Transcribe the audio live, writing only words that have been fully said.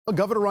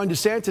Governor Ron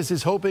DeSantis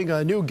is hoping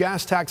a new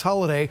gas tax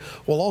holiday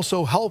will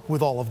also help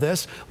with all of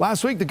this.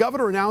 Last week, the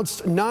governor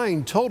announced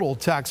 9 total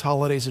tax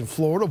holidays in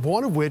Florida,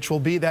 one of which will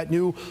be that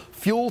new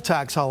fuel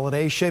tax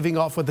holiday, shaving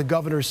off what the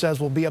governor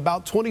says will be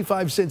about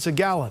 25 cents a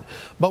gallon.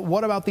 But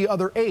what about the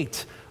other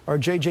 8? Our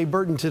J.J.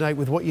 Burton tonight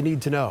with what you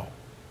need to know.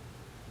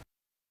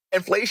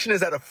 Inflation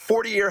is at a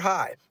 40-year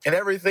high, and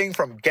everything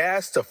from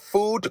gas to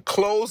food to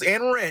clothes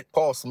and rent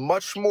costs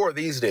much more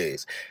these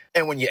days.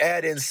 And when you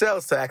add in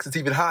sales tax, it's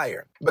even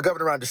higher. But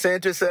Governor Ron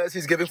DeSantis says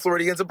he's giving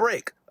Floridians a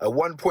break, a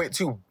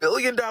 $1.2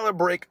 billion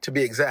break to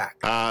be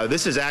exact.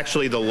 This is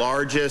actually the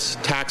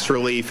largest tax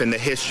relief in the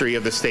history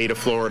of the state of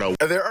Florida.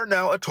 There are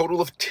now a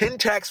total of 10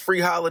 tax-free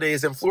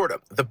holidays in Florida.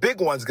 The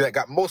big ones that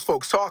got most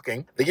folks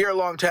talking: the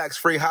year-long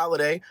tax-free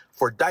holiday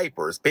for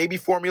diapers, baby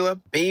formula,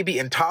 baby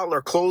and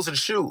toddler clothes and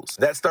shoes.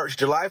 That starts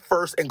July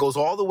 1st and goes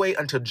all the way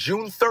until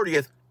June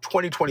 30th,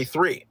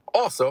 2023.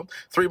 Also,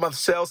 3-month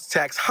sales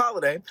tax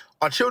holiday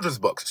on children's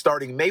books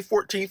starting May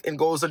 14th and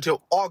goes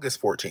until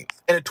August 14th.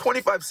 And a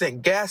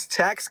 25-cent gas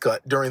tax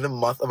cut during the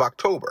month of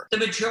October. The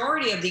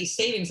majority of these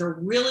savings are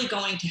really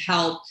going to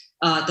help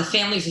the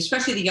families,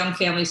 especially the young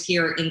families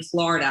here in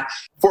Florida.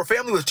 For a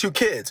family with 2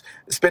 kids,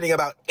 spending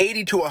about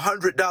 $80 to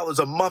 $100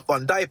 a month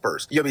on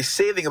diapers, you'll be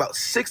saving about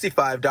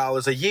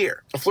 $65 a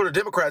year. Florida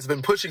Democrats have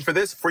been pushing for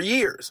this for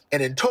years.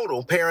 And in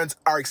total, parents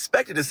are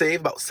expected to save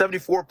about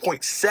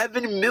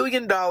 $74.7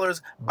 million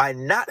by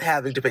not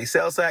having to pay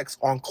sales tax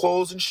on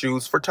clothes and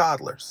shoes for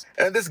toddlers.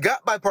 And this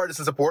got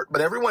bipartisan support, but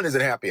everyone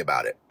isn't happy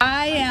about it.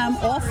 I am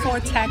all for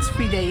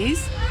tax-free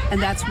days,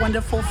 and that's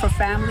wonderful for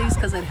families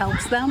because it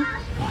helps them.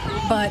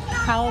 But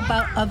how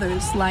about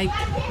others like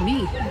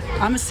me?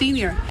 I'm a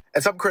senior.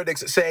 And some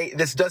critics say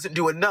this doesn't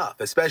do enough,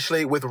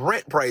 especially with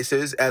rent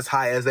prices as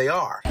high as they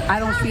are. I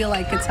don't feel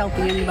like it's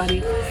helping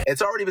anybody.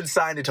 It's already been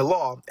signed into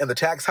law, and the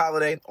tax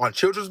holiday on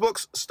children's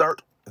books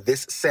start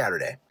this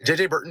Saturday.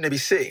 J.J. Burton,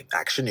 ABC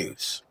Action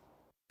News.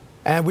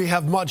 And we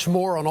have much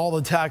more on all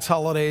the tax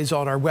holidays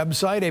on our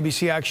website,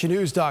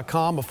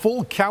 abcactionnews.com, a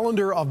full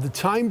calendar of the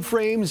time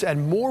frames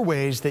and more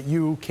ways that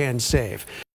you can save.